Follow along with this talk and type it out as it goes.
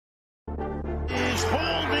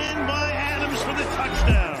pulled in by Adams for the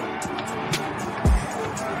touchdown.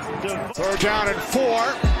 Third down and 4.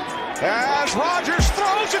 As Rodgers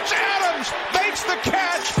throws, it's Adams, makes the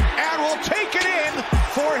catch, and will take it in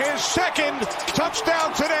for his second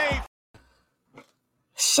touchdown today.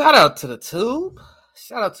 Shout out to the tube.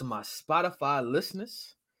 Shout out to my Spotify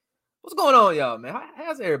listeners. What's going on, y'all, man?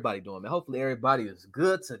 How's everybody doing, man? Hopefully everybody is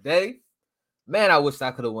good today. Man, I wish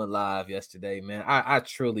I could have went live yesterday, man. I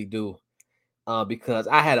truly do. Because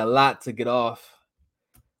I had a lot to get off.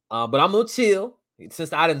 But I'm going to chill.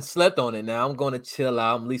 Since I didn't slept on it now, I'm going to chill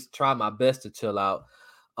out. I'm at least try my best to chill out.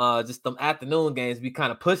 Just them afternoon games be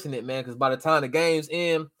kind of pushing it, man, because by the time the game's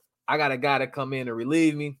in, I got a guy to come in and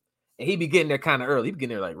relieve me, and he be getting there kind of early. He be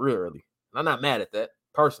getting there like real early. And I'm not mad at that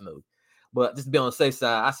personally, but just to be on the safe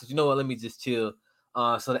side, I said, you know what, let me just chill.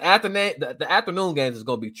 So the afternoon games is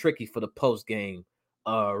going to be tricky for the post-game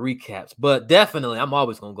recaps, but definitely I'm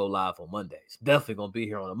always going to go live on Mondays. Definitely going to be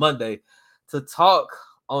here on a Monday to talk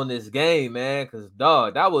on this game, man, because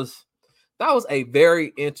dog, that was a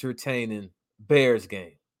very entertaining Bears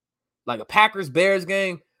game. Like a Packers-Bears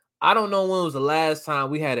game. I don't know when was the last time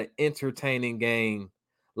we had an entertaining game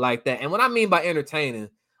like that. And what I mean by entertaining,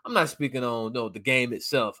 I'm not speaking on the game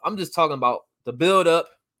itself. I'm just talking about the build-up,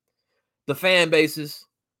 the fan bases,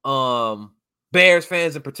 Bears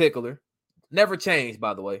fans in particular. Never changed,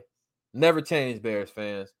 by the way. Never changed, Bears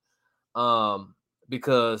fans.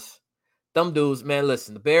 Because them dudes, man,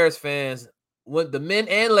 listen, the Bears fans, the men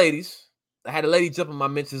and ladies, I had a lady jump in my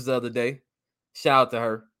mentions the other day. Shout out to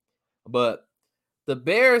her. But the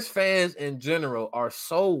Bears fans in general are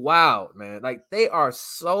so wild, man. Like, they are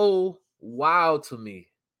so wild to me,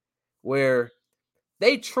 where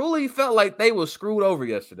they truly felt like they were screwed over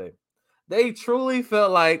yesterday. They truly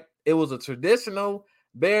felt like it was a traditional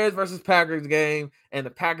Bears versus Packers game, and the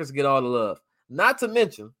Packers get all the love. Not to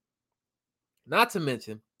mention,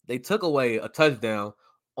 they took away a touchdown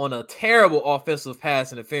on a terrible offensive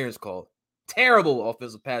pass interference call. Terrible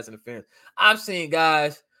offensive pass interference. I've seen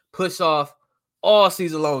guys push off all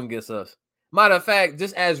season long against us. Matter of fact,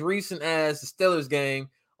 just as recent as the Steelers game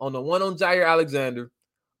on the one on Jair Alexander,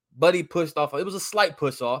 Buddy pushed off. It was a slight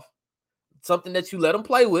push off. Something that you let them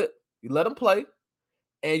play with. You let them play,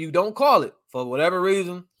 and you don't call it. For whatever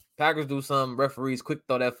reason, Packers do something. Referees quick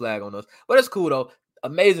throw that flag on us. But it's cool, though.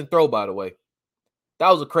 Amazing throw, by the way. That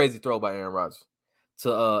was a crazy throw by Aaron Rodgers to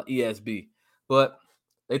ESB. But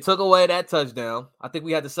they took away that touchdown. I think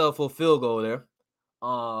we had to settle for a field goal there.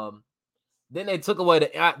 Then they took away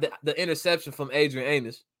the interception from Adrian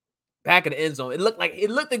Amos back in the end zone. It looked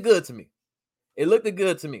good to me. It looked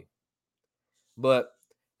good to me. But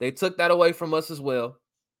they took that away from us as well.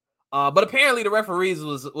 But apparently the referees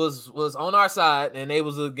was on our side, and they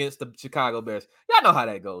was against the Chicago Bears. Y'all know how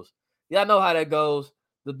that goes.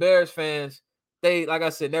 The Bears fans, they, like I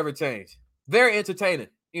said, never change. Very entertaining.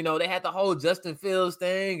 They had the whole Justin Fields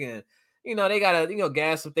thing, and, they got to,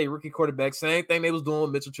 gas up their rookie quarterback. Same thing they was doing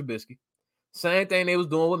with Mitchell Trubisky. Same thing they was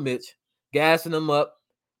doing with Mitch, gassing them up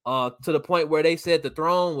to the point where they said the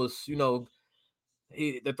throne was,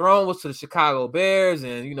 the throne was to the Chicago Bears,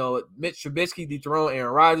 and, Mitch Trubisky dethroned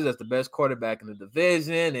Aaron Rodgers as the best quarterback in the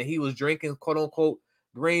division, and he was drinking, quote-unquote,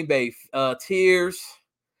 Green Bay tears.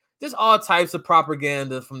 Just all types of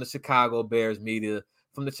propaganda from the Chicago Bears media,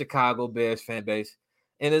 from the Chicago Bears fan base.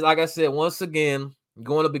 And it's like I said, once again,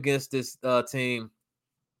 going up against this team,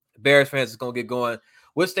 Bears fans is going to get going,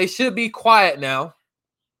 which they should be quiet now.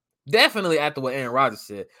 Definitely after what Aaron Rodgers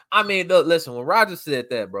said. I mean, look, listen, when Rodgers said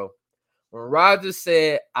that, bro, when Rodgers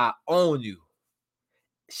said, I own you,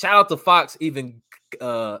 shout out to Fox even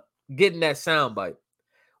getting that soundbite.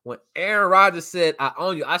 When Aaron Rodgers said, I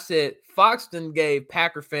own you, I said, Fox then gave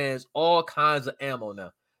Packer fans all kinds of ammo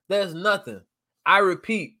now. There's nothing. I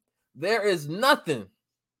repeat, there is nothing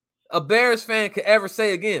a Bears fan could ever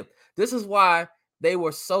say again. This is why they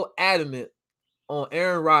were so adamant on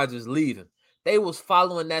Aaron Rodgers leaving. They was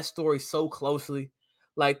following that story so closely.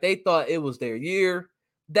 Like, they thought it was their year.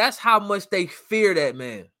 That's how much they fear that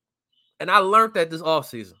man. And I learned that this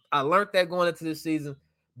offseason. I learned that going into this season.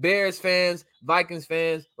 Bears fans, Vikings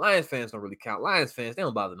fans, Lions fans don't really count. Lions fans, they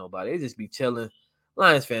don't bother nobody. They just be chilling.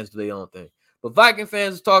 Lions fans do their own thing. But Viking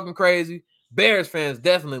fans was talking crazy. Bears fans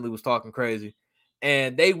definitely was talking crazy.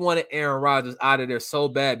 And they wanted Aaron Rodgers out of there so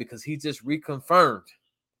bad because he just reconfirmed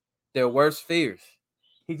their worst fears.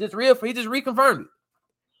 He just reconfirmed it.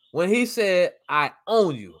 When he said, I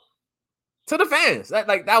own you, to the fans. That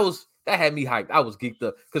had me hyped. I was geeked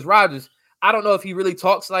up. Because Rodgers, I don't know if he really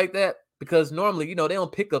talks like that, because normally, they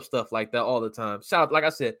don't pick up stuff like that all the time. Shout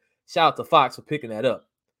out to Fox for picking that up.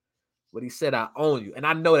 But he said, I own you. And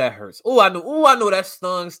I know that hurts. I know that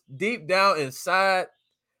stings deep down inside.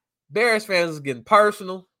 Bears fans is getting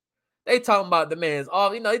personal. They talking about the man's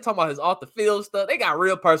off, they talking about his off the field stuff. They got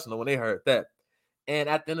real personal when they heard that. And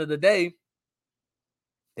at the end of the day,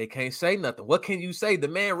 they can't say nothing. What can you say? The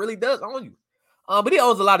man really does own you. But he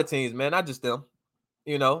owns a lot of teams, man, not just them,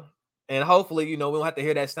 And hopefully, we don't have to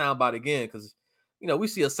hear that soundbite again because, we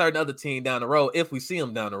see a certain other team down the road. If we see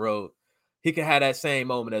him down the road, he can have that same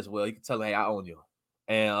moment as well. He can tell him, hey, I own you.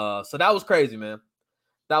 And so that was crazy, man.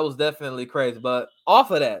 That was definitely crazy. But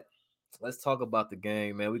off of that, let's talk about the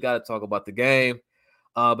game, man. We got to talk about the game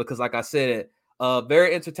because, like I said,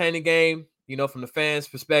 very entertaining game, from the fans'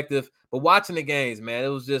 perspective. But watching the games, man, it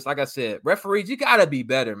was just, like I said, referees, you got to be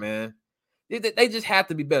better, man. They just have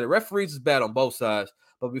to be better. Referees is bad on both sides.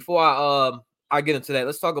 But before I get into that,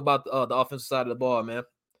 let's talk about the offensive side of the ball, man.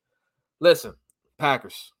 Listen,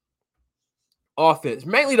 Packers. Offense.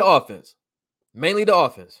 Mainly the offense.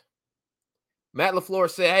 Matt LaFleur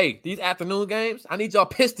said, hey, these afternoon games, I need y'all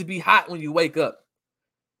piss to be hot when you wake up.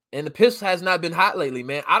 And the piss has not been hot lately,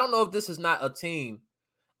 man. I don't know if this is not a team,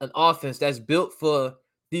 an offense that's built for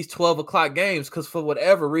these 12 o'clock games because for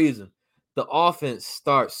whatever reason, the offense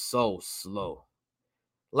starts so slow.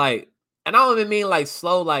 And I don't even mean like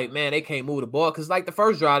slow, like, man, they can't move the ball. Because like the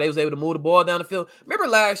first drive, they was able to move the ball down the field. Remember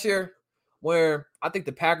last year where I think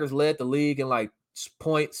the Packers led the league in like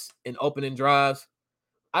points in opening drives?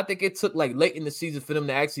 I think it took like late in the season for them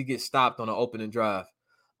to actually get stopped on an opening drive.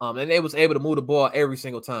 And they was able to move the ball every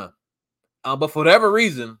single time. But for whatever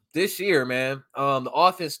reason, this year, man, the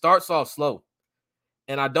offense starts off slow.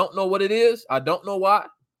 And I don't know what it is. I don't know why.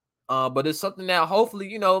 But it's something that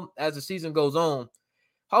hopefully, as the season goes on,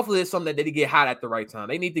 hopefully it's something that they get hot at the right time.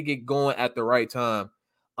 They need to get going at the right time.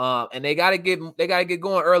 And they gotta get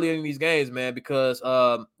going earlier in these games, man, because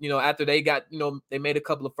after they got, they made a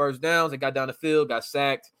couple of first downs, they got down the field, got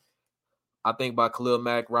sacked. I think by Khalil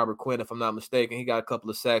Mack, Robert Quinn, if I'm not mistaken. He got a couple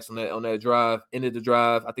of sacks on that drive, ended the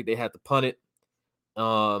drive. I think they had to punt it.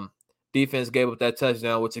 Defense gave up that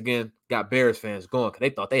touchdown, which again got Bears fans going because they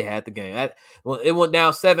thought they had the game. It went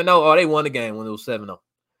down 7-0. Oh, they won the game when it was 7-0.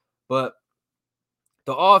 But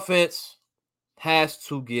the offense has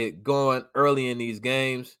to get going early in these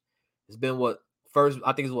games. It's been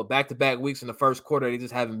back-to-back weeks in the first quarter. They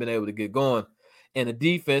just haven't been able to get going. And the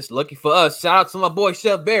defense, lucky for us, shout out to my boy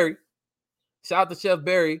Chef Berry. Shout out to Chef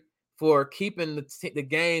Berry for keeping the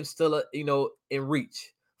game still, in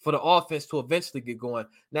reach for the offense to eventually get going.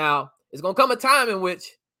 Now, it's going to come a time in which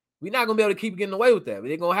we're not going to be able to keep getting away with that.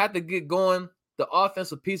 They're going to have to get going. The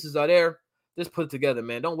offensive pieces are there. Just put it together,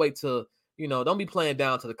 man. Don't wait till, don't be playing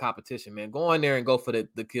down to the competition, man. Go in there and go for the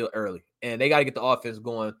kill early. And they got to get the offense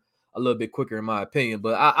going a little bit quicker, in my opinion.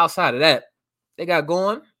 But outside of that, they got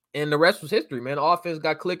going, and the rest was history, man. The offense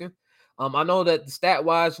got clicking. I know that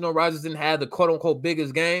stat-wise, Rodgers didn't have the quote-unquote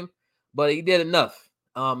biggest game, but he did enough.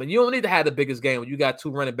 And you don't need to have the biggest game when you got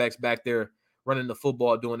two running backs back there running the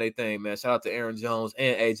football, doing their thing, man. Shout out to Aaron Jones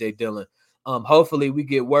and A.J. Dillon. Hopefully we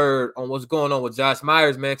get word on what's going on with Josh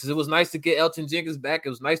Myers, man, because it was nice to get Elton Jenkins back. It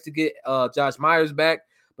was nice to get Josh Myers back,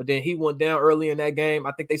 but then he went down early in that game.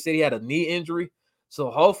 I think they said he had a knee injury.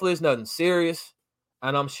 So hopefully it's nothing serious.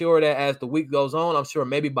 And I'm sure that as the week goes on, I'm sure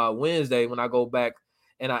maybe by Wednesday when I go back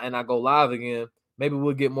and I go live again, maybe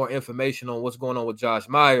we'll get more information on what's going on with Josh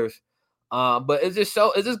Myers. But it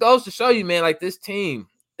just goes to show you, man, like this team,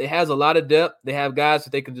 it has a lot of depth. They have guys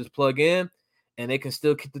that they can just plug in, and they can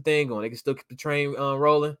still keep the thing going. They can still keep the train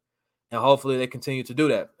rolling, and hopefully they continue to do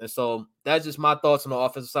that. And so that's just my thoughts on the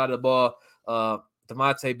offensive side of the ball.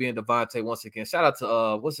 Devontae being Devontae once again. Shout out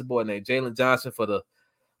to what's the boy name? Jalen Johnson for the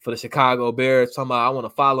Chicago Bears. Talking about I want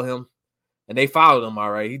to follow him. And they followed him,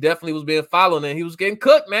 all right. He definitely was being followed, and he was getting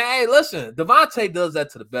cooked, man. Hey, listen, Devontae does that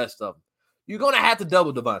to the best of them. You're going to have to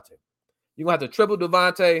double Devontae. You're going to have to triple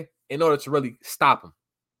Devontae in order to really stop him.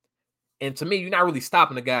 And to me, you're not really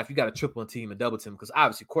stopping the guy if you got a triple team and double team because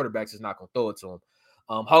obviously quarterbacks is not going to throw it to him.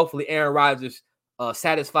 Hopefully Aaron Rodgers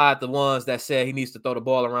satisfied the ones that said he needs to throw the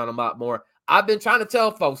ball around a lot more. I've been trying to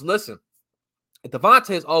tell folks, listen, if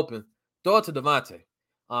Devontae is open, throw it to Devontae.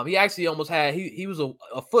 He actually almost had he was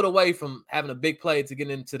a foot away from having a big play to get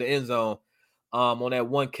into the end zone on that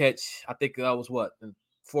one catch. I think that was in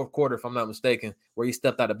fourth quarter, if I'm not mistaken, where he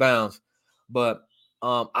stepped out of bounds. But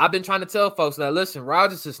I've been trying to tell folks that, listen,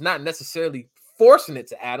 Rodgers is not necessarily forcing it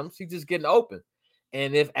to Adams. He's just getting open.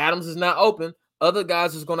 And if Adams is not open, other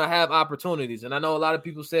guys is going to have opportunities. And I know a lot of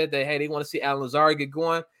people said that, hey, they want to see Allen Lazard get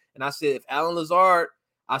going. And I said, if Allen Lazard,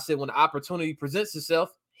 when the opportunity presents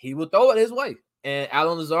itself, he will throw it his way. And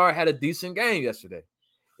Allen Lazard had a decent game yesterday.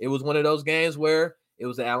 It was one of those games where it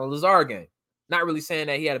was the Allen Lazard game. Not really saying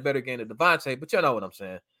that he had a better game than Devontae, but you know what I'm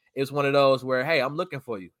saying. It was one of those where, hey, I'm looking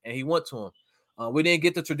for you. And he went to him. We didn't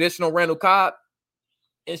get the traditional Randall Cobb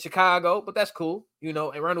in Chicago, but that's cool.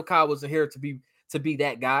 And Randall Cobb wasn't here to be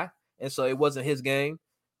that guy. And so it wasn't his game.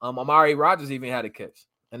 Amari Rodgers even had a catch.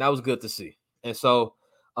 And that was good to see. And so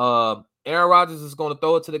Aaron Rodgers is going to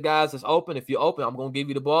throw it to the guys that's open. If you're open, I'm going to give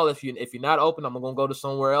you the ball. If you're not open, I'm going to go to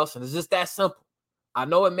somewhere else. And it's just that simple. I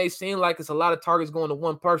know it may seem like it's a lot of targets going to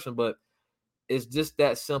one person, but it's just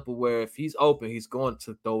that simple where if he's open, he's going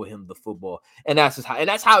to throw him the football. And that's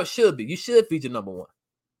how it should be. You should feed your number one.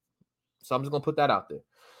 So I'm just going to put that out there.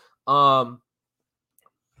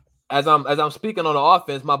 As I'm speaking on the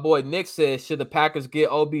offense, my boy Nick says, should the Packers get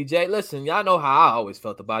OBJ? Listen, y'all know how I always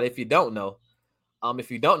felt about it. If you don't know how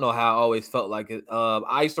I always felt like it,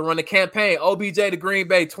 I used to run a campaign, OBJ to Green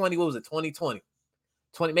Bay 2020,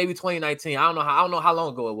 maybe 2019. I don't know how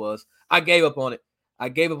long ago it was. I gave up on it. I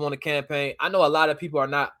gave up on the campaign. I know a lot of people are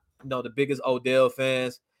not, the biggest Odell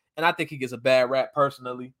fans, and I think he gets a bad rap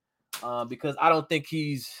personally, because I don't think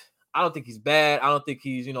he's bad. I don't think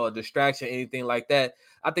he's, a distraction, anything like that.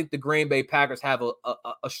 I think the Green Bay Packers have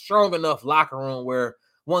a strong enough locker room where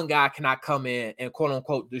one guy cannot come in and quote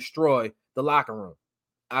unquote destroy the locker room.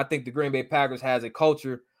 I think the Green Bay Packers has a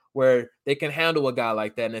culture where they can handle a guy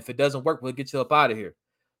like that. And if it doesn't work, we'll get you up out of here.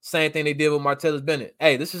 Same thing they did with Martellus Bennett.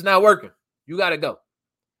 Hey, this is not working. You got to go.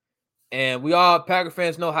 And we all Packer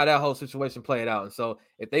fans know how that whole situation played out. And so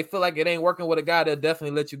if they feel like it ain't working with a guy, they'll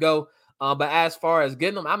definitely let you go. But as far as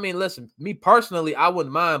getting them, I mean, listen, me personally, I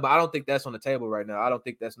wouldn't mind, but I don't think that's on the table right now. I don't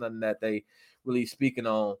think that's nothing that they really speaking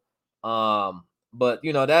on. But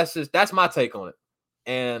that's my take on it.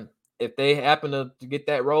 And if they happen to get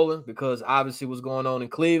that rolling, because obviously what's going on in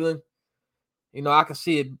Cleveland, I can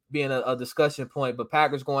see it being a discussion point, but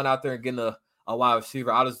Packers going out there and getting a wide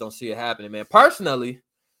receiver, I just don't see it happening, man. Personally,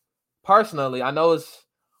 I know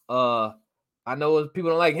people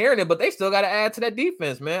don't like hearing it, but they still got to add to that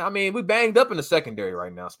defense, man. I mean, we banged up in the secondary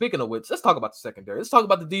right now. Speaking of which, let's talk about the secondary. Let's talk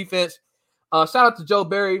about the defense. Shout out to Joe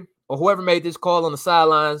Barry or whoever made this call on the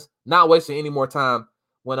sidelines, not wasting any more time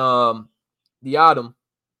when the Autumn,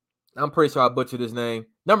 I'm pretty sure I butchered his name,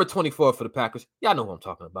 number 24 for the Packers. Y'all know who I'm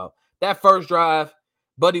talking about. That first drive,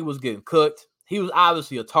 Buddy was getting cooked. He was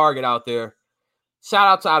obviously a target out there.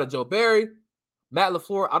 Shout out to Joe Barry, Matt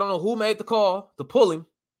LaFleur. I don't know who made the call to pull him,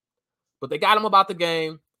 but they got him about the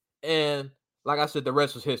game. And like I said, the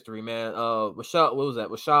rest was history, man.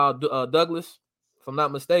 Rashad Douglas, if I'm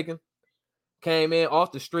not mistaken, came in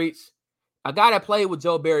off the streets. A guy that played with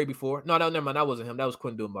Joe Barry before. No, never mind. That wasn't him. That was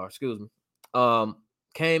Quinn Dunbar. Excuse me.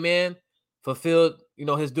 Came in, fulfilled,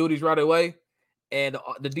 his duties right away. And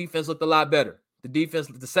the defense looked a lot better.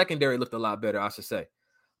 The secondary looked a lot better, I should say.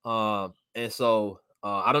 And so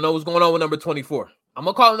I don't know what's going on with number 24. I'm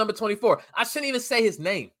going to call him number 24. I shouldn't even say his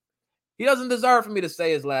name. He doesn't deserve for me to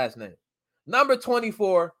say his last name. Number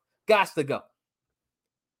 24, gots to go.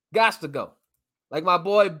 Gots to go. Like my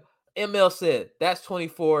boy ML said, that's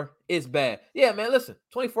 24. It's bad. Yeah, man, listen,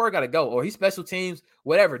 24 got to go. Or he's special teams,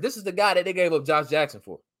 whatever. This is the guy that they gave up Josh Jackson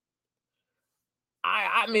for.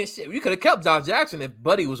 I mean, shit, you could have kept Josh Jackson if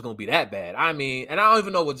Buddy was going to be that bad. I mean, and I don't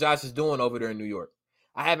even know what Josh is doing over there in New York.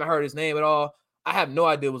 I haven't heard his name at all. I have no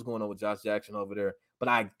idea what's going on with Josh Jackson over there. But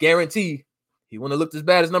I guarantee he wouldn't have looked as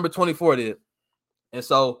bad as number 24 did. And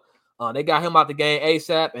so they got him out the game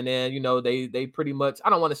ASAP. And then, they pretty much,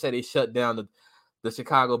 I don't want to say they shut down the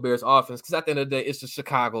Chicago Bears offense, because at the end of the day, it's the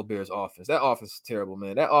Chicago Bears offense. That offense is terrible,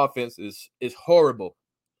 man. That offense is horrible.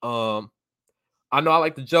 I know I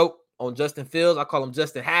like to joke on Justin Fields. I call him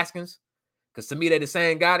Justin Haskins, because to me, they're the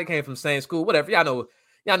same guy. They came from the same school, whatever. Y'all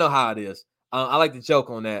know how it is. I like to joke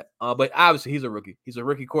on that. But obviously, he's a rookie. He's a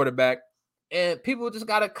rookie quarterback. And people just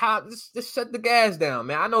got to just shut the gas down,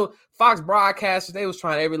 man. I know Fox broadcasters, they was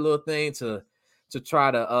trying every little thing to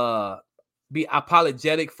try to be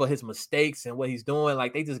apologetic for his mistakes and what he's doing.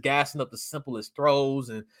 Like, they just gassing up the simplest throws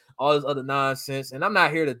and all this other nonsense. And I'm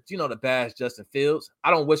not here to, to bash Justin Fields. I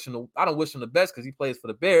don't wish him the best because he plays for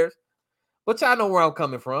the Bears. But y'all know where I'm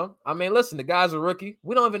coming from. I mean, listen, the guy's a rookie.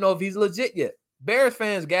 We don't even know if he's legit yet. Bears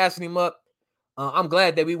fans gassing him up. I'm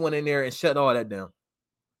glad that we went in there and shut all that down.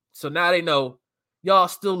 So now they know y'all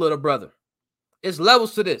still little brother. It's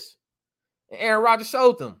levels to this. And Aaron Rodgers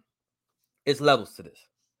showed them it's levels to this.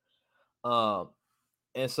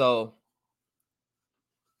 And so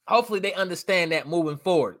hopefully they understand that moving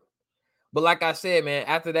forward. But like I said, man,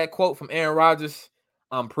 after that quote from Aaron Rodgers,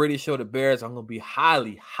 I'm pretty sure the Bears are going to be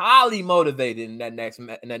highly, highly motivated in that next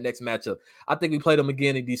matchup. I think we played them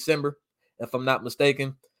again in December, if I'm not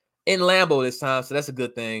mistaken, in Lambeau this time. So that's a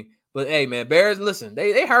good thing. But hey, man, Bears, listen,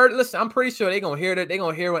 they heard. Listen, I'm pretty sure they're gonna hear that. They're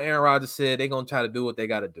gonna hear what Aaron Rodgers said. They're gonna try to do what they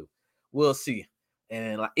gotta do. We'll see.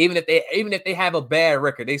 And like even if they have a bad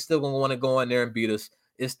record, they still gonna want to go in there and beat us.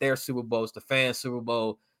 It's their Super Bowl, it's the fans' Super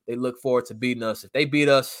Bowl. They look forward to beating us. If they beat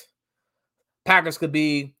us, Packers could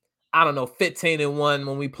be, I don't know, 15-1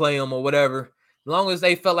 when we play them or whatever. As long as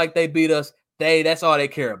they felt like they beat us, that's all they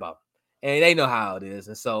care about. And they know how it is.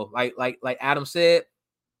 And so, like Adam said,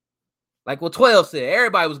 like what 12 said,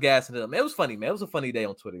 everybody was gassing them. It was funny, man. It was a funny day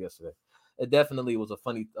on Twitter yesterday. It definitely was a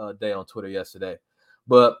funny day on Twitter yesterday.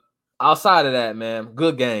 But outside of that, man,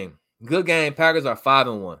 good game. Good game. Packers are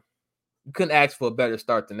 5-1. You couldn't ask for a better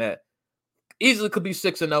start than that. Easily could be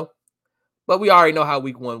 6-0, but we already know how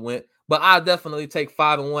week 1 went. But I definitely take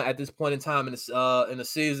 5-1 at this point in time in the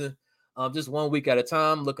season. Just 1 week at a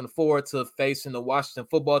time. Looking forward to facing the Washington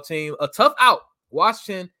football team. A tough out.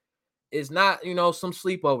 Washington is not, some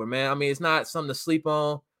sleepover, man. I mean, it's not something to sleep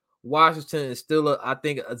on. Washington is still, I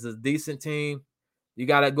think, it's a decent team. You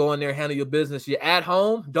got to go in there, handle your business. You're at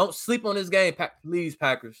home. Don't sleep on this game. Please,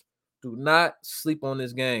 Packers. Do not sleep on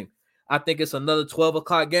this game. I think it's another 12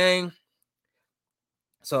 o'clock game.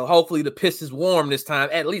 So hopefully the piss is warm this time.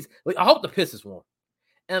 At least, I hope the piss is warm.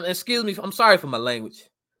 And excuse me, I'm sorry for my language.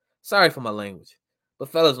 But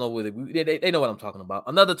fellas know what they know what I'm talking about.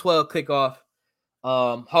 Another 12 kickoff.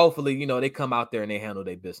 Hopefully, they come out there and they handle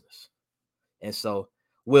their business. And so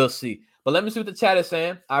we'll see. But let me see what the chat is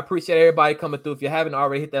saying. I appreciate everybody coming through. If you haven't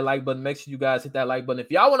already hit that like button, make sure you guys hit that like button.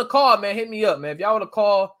 If y'all want to call, man, hit me up, man. If y'all want to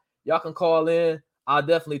call, y'all can call in. I'll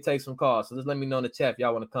definitely take some calls. So just let me know in the chat if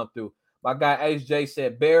y'all want to come through. My guy HJ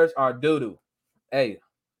said Bears are doo-doo. Hey,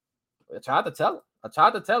 I tried to tell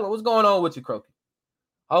him. What's going on with you, Croaky?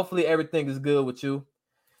 Hopefully everything is good with you.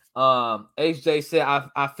 HJ said,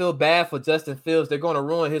 I feel bad for Justin Fields. They're going to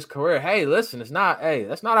ruin his career. Hey, listen, that's not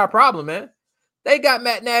our problem, man. They got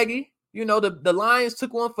Matt Nagy. The Lions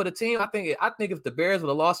took one for the team. I think if the Bears would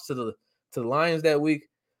have lost to the Lions that week,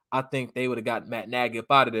 I think they would have got Matt Nagy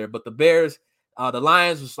up out of there. But the Bears, the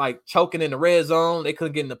Lions was like choking in the red zone. They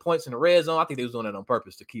couldn't get in the points in the red zone. I think they was doing it on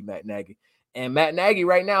purpose to keep Matt Nagy. And Matt Nagy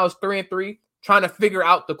right now is 3-3, trying to figure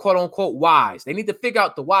out the quote unquote whys. They need to figure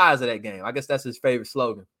out the whys of that game. I guess that's his favorite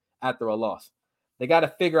slogan after a loss. They got to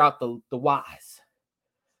figure out the whys.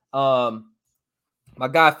 My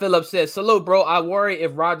guy Philip said, salute, bro. I worry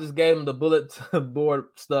if Rodgers gave him the bullet board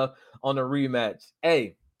stuff on the rematch.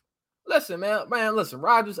 Hey, listen, man. Listen,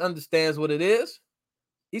 Rodgers understands what it is.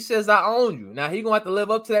 He says, I own you. Now, he's going to have to live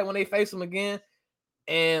up to that when they face him again.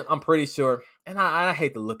 And I'm pretty sure, and I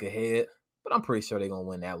hate to look ahead, but I'm pretty sure they're going to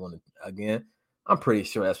win that one again. I'm pretty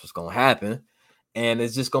sure that's what's going to happen. And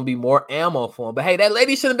it's just going to be more ammo for him. But, hey, that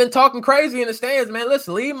lady should have been talking crazy in the stands, man.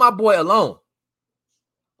 Listen, leave my boy alone.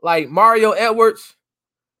 Like Mario Edwards,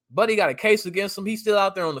 buddy got a case against him. He's still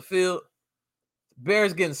out there on the field.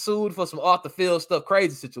 Bears getting sued for some off-the-field stuff.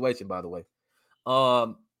 Crazy situation, by the way.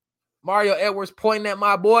 Mario Edwards pointing at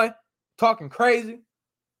my boy, talking crazy.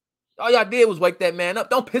 All y'all did was wake that man up.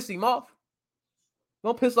 Don't piss him off.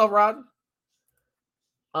 Don't piss off Rodgers.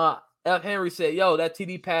 F. Henry said, yo, that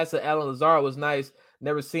TD pass to Alan Lazard was nice.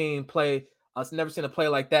 Never seen a play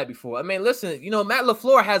like that before. I mean, listen, Matt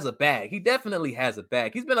LaFleur has a bag. He definitely has a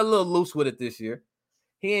bag. He's been a little loose with it this year.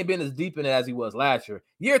 He ain't been as deep in it as he was last year.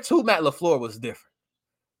 Year 2, Matt LaFleur was different.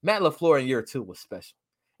 Matt LaFleur in year 2 was special.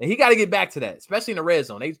 And he got to get back to that, especially in the red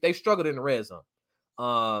zone. They struggled in the red zone.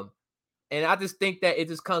 And I just think that it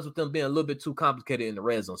just comes with them being a little bit too complicated in the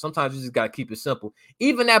red zone. Sometimes you just got to keep it simple.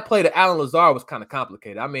 Even that play to Alan Lazard was kind of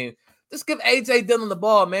complicated. I mean, just give A.J. Dillon the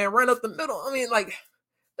ball, man. Run up the middle. I mean, like,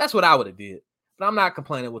 that's what I would have did. But I'm not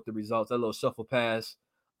complaining with the results. That little shuffle pass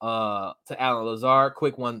to Alan Lazard,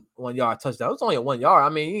 quick 1 yard touchdown. It was only a 1 yard. I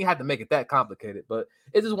mean, you had to make it that complicated. But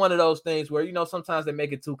it's just one of those things where, sometimes they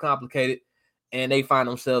make it too complicated and they find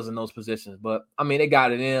themselves in those positions. But, I mean, they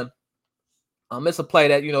got it in. It's a play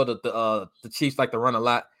that, the Chiefs like to run a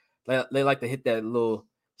lot. They like to hit that little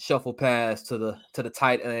shuffle pass to the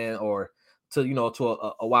tight end or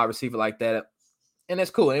to a wide receiver like that. And it's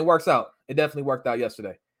cool. And it works out. It definitely worked out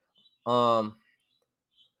yesterday. Yeah,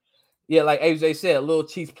 like AJ said, a little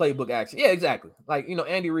Chiefs playbook action. Yeah, exactly. Like,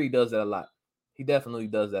 Andy Reid does that a lot. He definitely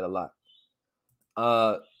does that a lot.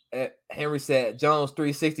 Henry said, Jones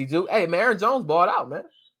 360 juke. Hey, man, Aaron Jones bought out, man.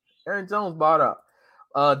 Aaron Jones bought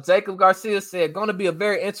out. Jacob Garcia said, going to be a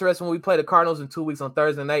very interesting when we play the Cardinals in 2 weeks on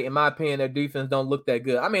Thursday night. In my opinion, their defense don't look that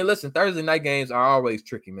good. I mean, listen, Thursday night games are always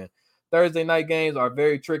tricky, man. Thursday night games are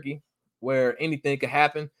very tricky where anything could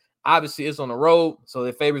happen. Obviously, it's on the road, so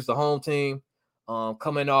it favors the home team.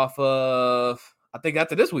 Coming off of, I think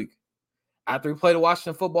after this week, after we play the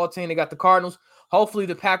Washington football team, they got the Cardinals. Hopefully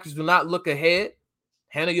the Packers do not look ahead,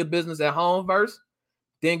 Handle your business at home first,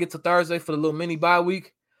 then get to Thursday for the little mini bye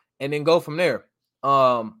week, and then go from there.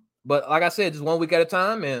 But like I said, just 1 week at a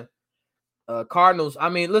time. And Cardinals, I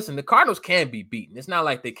mean, listen, the Cardinals can be beaten. It's not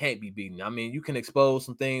like they can't be beaten. I mean, you can expose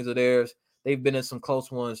some things of theirs. They've been in some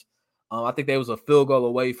close ones. I think they was a field goal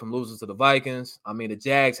away from losing to the Vikings. I mean, the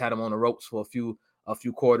Jags had them on the ropes for a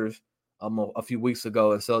few quarters, a few weeks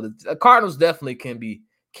ago, and so the Cardinals definitely can be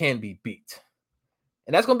beat.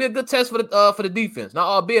 And that's going to be a good test for the defense. Now,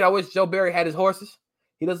 albeit I wish Joe Barry had his horses.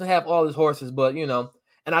 He doesn't have all his horses, but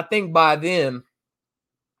and I think by then,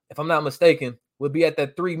 if I'm not mistaken, we'll be at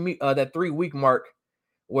that 3 week mark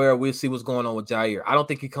where we'll see what's going on with Jair. I don't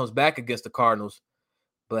think he comes back against the Cardinals,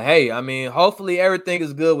 but hey, I mean, hopefully everything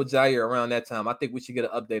is good with Jair around that time. I think we should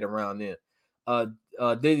get an update around then.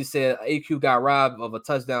 Diddy said EQ got robbed of a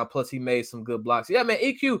touchdown, plus he made some good blocks. Yeah, man,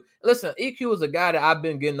 EQ. Listen, EQ is a guy that I've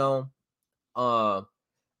been getting on.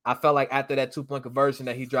 I felt like after that 2-point conversion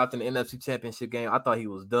that he dropped in the NFC Championship game, I thought he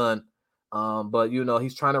was done. But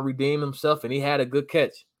he's trying to redeem himself, and he had a good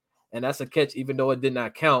catch, and that's a catch, even though it did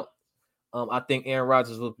not count. I think Aaron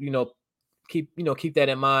Rodgers will, keep that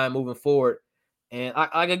in mind moving forward. And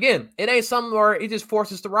again, it ain't something where he just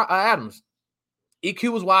forces to Adams.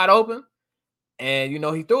 EQ was wide open, and he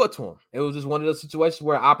threw it to him. It was just one of those situations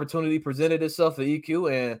where opportunity presented itself for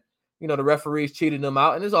EQ, and the referees cheated them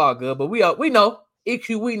out, and it's all good. But we know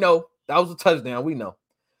EQ. We know that was a touchdown. We know.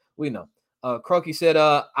 Croaky said,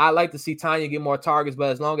 "I like to see Tanya get more targets,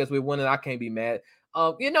 but as long as we're winning, I can't be mad."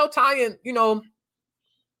 Tanya,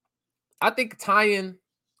 I think Tyan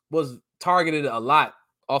was targeted a lot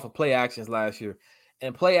off of play actions last year,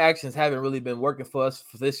 and play actions haven't really been working for us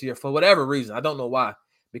for this year for whatever reason. I don't know why,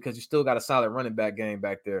 because you still got a solid running back game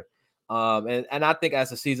back there. And I think as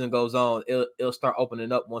the season goes on, it'll start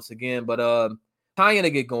opening up once again. But Tanya to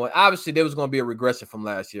get going. Obviously, there was going to be a regression from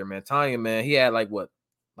last year, man. Tanya, man, he had like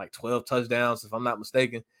 12 touchdowns, if I'm not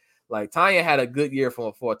mistaken. Like Tanya had a good year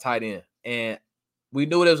for a tight end, and we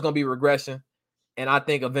knew there was going to be regression. And I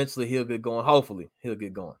think eventually he'll get going. Hopefully, he'll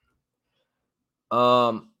get going.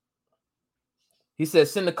 He said,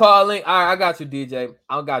 send the call link. All right, I got you, DJ.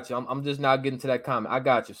 I got you. I'm just now getting to that comment. I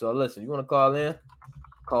got you. So listen, you want to call in?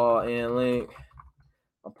 Call in link.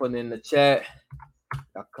 I'm putting it in the chat.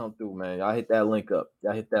 Y'all come through, man. Y'all hit that link up.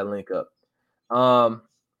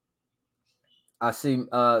 I see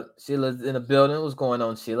Sheila's in the building. What's going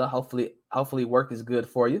on, Sheila? Hopefully work is good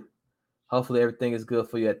for you. Hopefully everything is good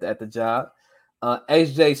for you at the job.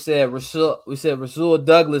 HJ said Rasul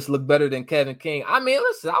Douglas looked better than Kevin King. I mean,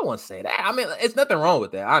 listen, I won't say that. I mean, it's nothing wrong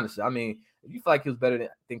with that, honestly. I mean, if you feel like he was better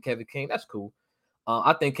than Kevin King, that's cool.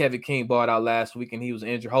 I think Kevin King balled out last week and he was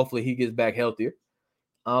injured. Hopefully he gets back healthier.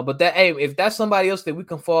 But if that's somebody else that we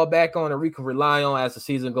can fall back on and we can rely on as the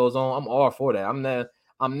season goes on, I'm all for that. I am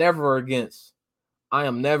never against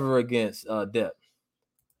depth.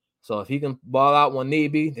 So if he can ball out when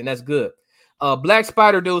need be, then that's good. Black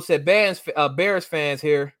Spider Dude said, Bears fans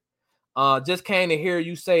here. Just came to hear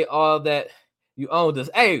you say all that you owned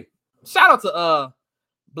us. Hey, shout out to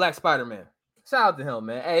Black Spider Man. Shout out to him,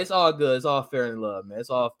 man. Hey, it's all good. It's all fair and love, man.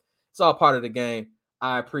 It's all part of the game.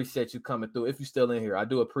 I appreciate you coming through. If you're still in here, I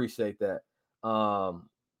do appreciate that. So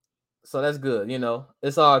that's good.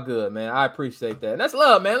 It's all good, man. I appreciate that. And that's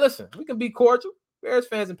love, man. Listen, we can be cordial. Bears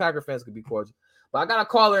fans and Packer fans can be cordial. But I got a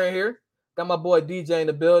caller in here. Got my boy DJ in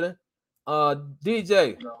the building.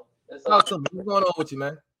 DJ, talk to me. What's going on with you,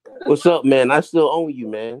 man? What's up, man? I still own you,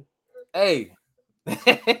 man. Hey.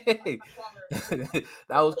 That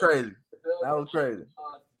was crazy.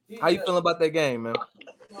 How you feeling about that game, man?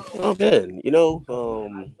 Oh, man.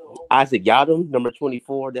 Isaac Yadam, number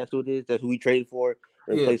 24. That's who it is. That's who we traded for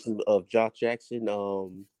in place of Josh Jackson.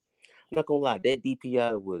 I'm not gonna lie, that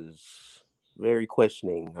DPI was very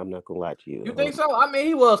questioning. I'm not gonna lie to you. You think so? I mean,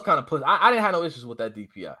 he was kind of pushed. I didn't have no issues with that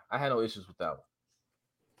DPI. I had no issues with that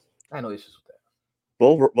one.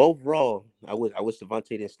 Overall, I wish Devontae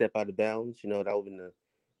didn't step out of bounds. That would have been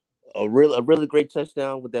a really great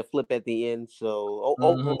touchdown with that flip at the end. So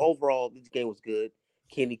overall, this game was good.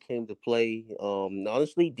 Kenny came to play.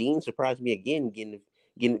 Honestly, Dean surprised me again,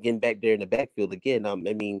 getting back there in the backfield again.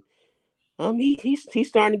 He's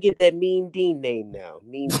starting to get that Mean Dean name now.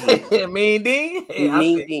 Mean Dean. Mean Dean.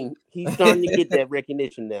 Mean Dean. He's starting to get that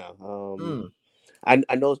recognition now.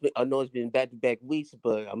 I know it's been back-to-back weeks,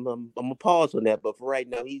 but I'm gonna pause on that. But for right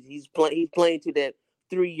now, he's playing to that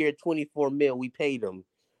 3-year, $24 million we paid him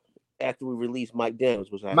after we released Mike Daniels.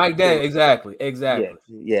 Exactly.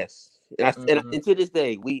 Yes. And to this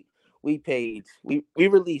day, we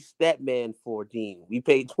released that man for Dean. We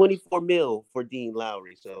paid $24 million for Dean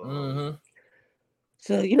Lowry. So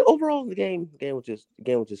So overall the game was just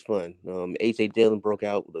fun. AJ Dillon broke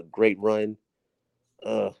out with a great run.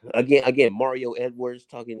 Again, Mario Edwards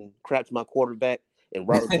talking crap to my quarterback and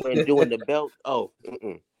Robert Quinn doing the belt. Oh,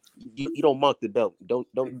 you don't mock the belt. Don't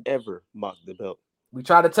ever mock the belt. We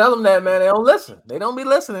try to tell them that, man. They don't listen. They don't be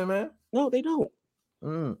listening, man. No, they don't.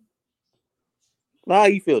 Mm. How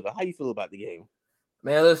you feel though? How you feel about the game?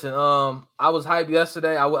 Man, listen. I was hyped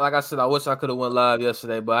yesterday. Like I said, I wish I could have went live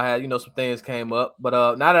yesterday, but I had some things came up.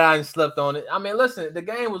 But now that I ain't slept on it, I mean, listen, the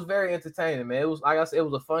game was very entertaining, man. It was like I said, it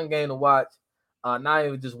was a fun game to watch. Not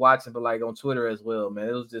even just watching, but like on Twitter as well, man.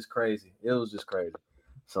 It was just crazy.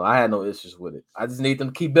 So I had no issues with it. I just need them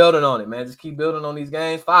to keep building on it, man. Just keep building on these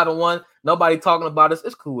games. 5-1. Nobody talking about us.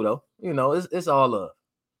 It's cool though. It's all love.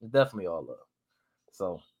 It's definitely all love.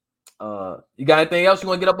 So, you got anything else you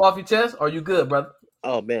want to get up off your chest? Or are you good, brother?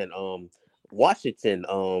 Oh man, Washington.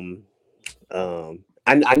 I know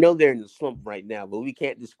they're in the slump right now, but we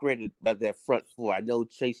can't discredit about that front four. I know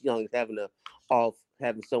Chase Young is having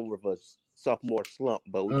some of a sophomore slump,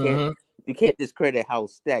 but we can't discredit how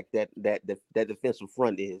stacked that defensive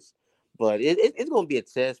front is. But it's going to be a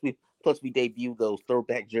test. We debut those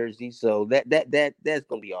throwback jerseys, so that's going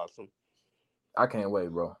to be awesome. I can't wait,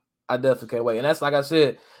 bro. I definitely can't wait. And that's like I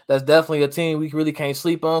said, that's definitely a team we really can't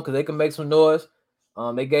sleep on because they can make some noise.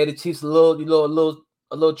 They gave the Chiefs a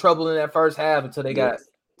little trouble in that first half until they got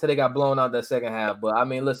blown out that second half. But I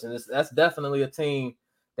mean, listen, that's definitely a team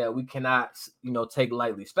that we cannot take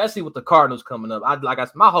lightly, especially with the Cardinals coming up.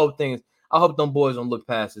 My whole thing is I hope them boys don't look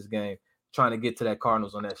past this game trying to get to that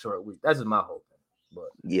Cardinals on that short week. That's just my whole thing. But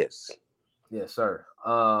yes, sir.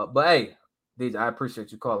 But hey, DJ, I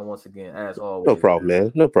appreciate you calling once again, as always. No problem,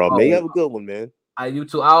 man. No problem, man. You have a good one, man. You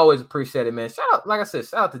too. I always appreciate it, man. Shout out, like I said,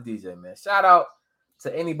 shout out to DJ, man. Shout out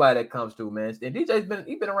to anybody that comes through, man. And DJ's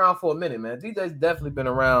been around for a minute, man. DJ's definitely been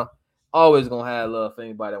around. Always gonna have love for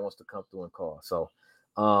anybody that wants to come through and call. So,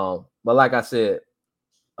 but like I said,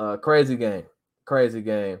 crazy game.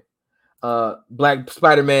 Black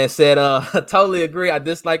Spider-Man said, totally agree. I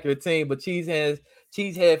dislike your team, but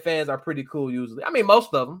Cheesehead fans are pretty cool usually. I mean,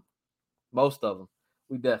 most of them,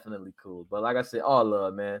 we definitely cool. But like I said, all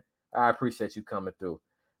love, man. I appreciate you coming through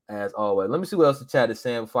as always. Let me see what else the chat is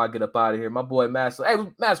saying before I get up out of here. My boy Master. Hey,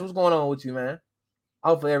 Master, what's going on with you, man?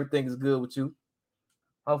 Hopefully everything is good with you.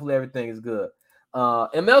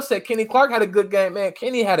 ML said Kenny Clark had a good game, man.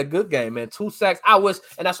 Kenny had a good game, man. 2 sacks. I wish,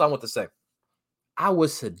 and that's what I want to say. I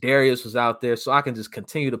wish Darius was out there so I can just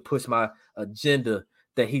continue to push my agenda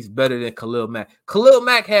that he's better than Khalil Mack. Khalil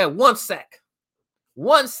Mack had 1 sack,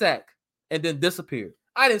 and then disappeared.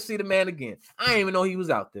 I didn't see the man again. I didn't even know he was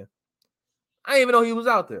out there.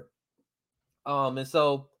 And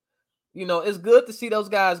so, it's good to see those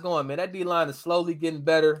guys going, man. That D-line is slowly getting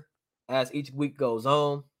better as each week goes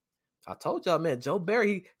on. I told y'all, man,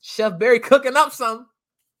 Chef Barry cooking up something.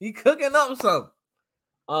 We got to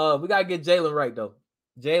get Jalen right, though.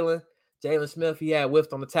 Jalen Smith, he had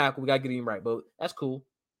whiffed on the tackle. We got to get him right, but that's cool.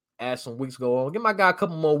 As some weeks go on, give my guy a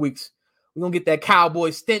couple more weeks. We're going to get that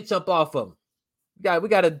Cowboy stench up off of him. We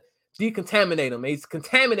got to decontaminate him. He's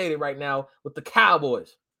contaminated right now with the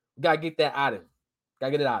Cowboys. We got to get that out of him.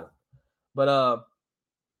 But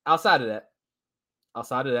outside of that,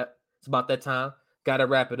 it's about that time. Got to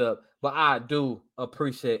wrap it up. But I do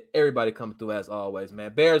appreciate everybody coming through as always,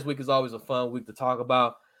 man. Bears week is always a fun week to talk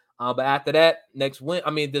about. But after that, this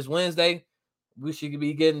Wednesday, we should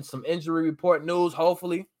be getting some injury report news.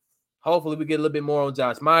 Hopefully we get a little bit more on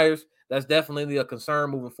Josh Myers. That's definitely a concern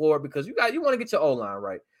moving forward because you want to get your O-line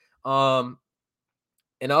right. And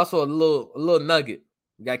also a little nugget.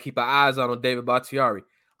 You got to keep our eyes on David Bakhtiari.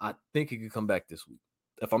 I think he can come back this week.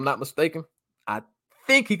 If I'm not mistaken, I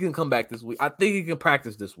think he can come back this week. I think he can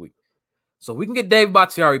practice this week. So we can get David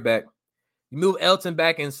Bakhtiari back. You move Elton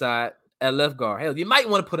back inside at left guard. Hell, you might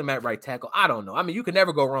want to put him at right tackle. I don't know. I mean, you can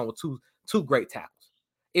never go wrong with two great tackles.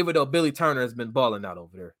 Even though Billy Turner has been balling out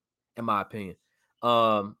over there, in my opinion.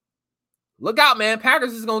 Look out, man.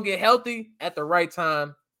 Packers is going to get healthy at the right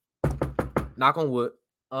time. Knock on wood.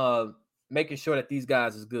 Making sure that these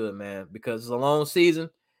guys is good, man, because it's a long season.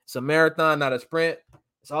 It's a marathon, not a sprint.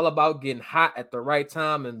 It's all about getting hot at the right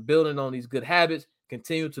time and building on these good habits.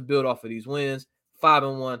 Continue to build off of these wins.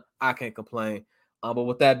 5-1, I can't complain. But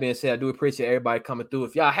with that being said, I do appreciate everybody coming through.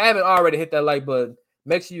 If y'all haven't already hit that like button,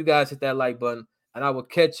 make sure you guys hit that like button, and I will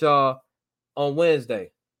catch y'all on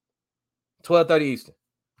Wednesday, 12:30 Eastern.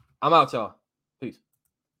 I'm out, y'all.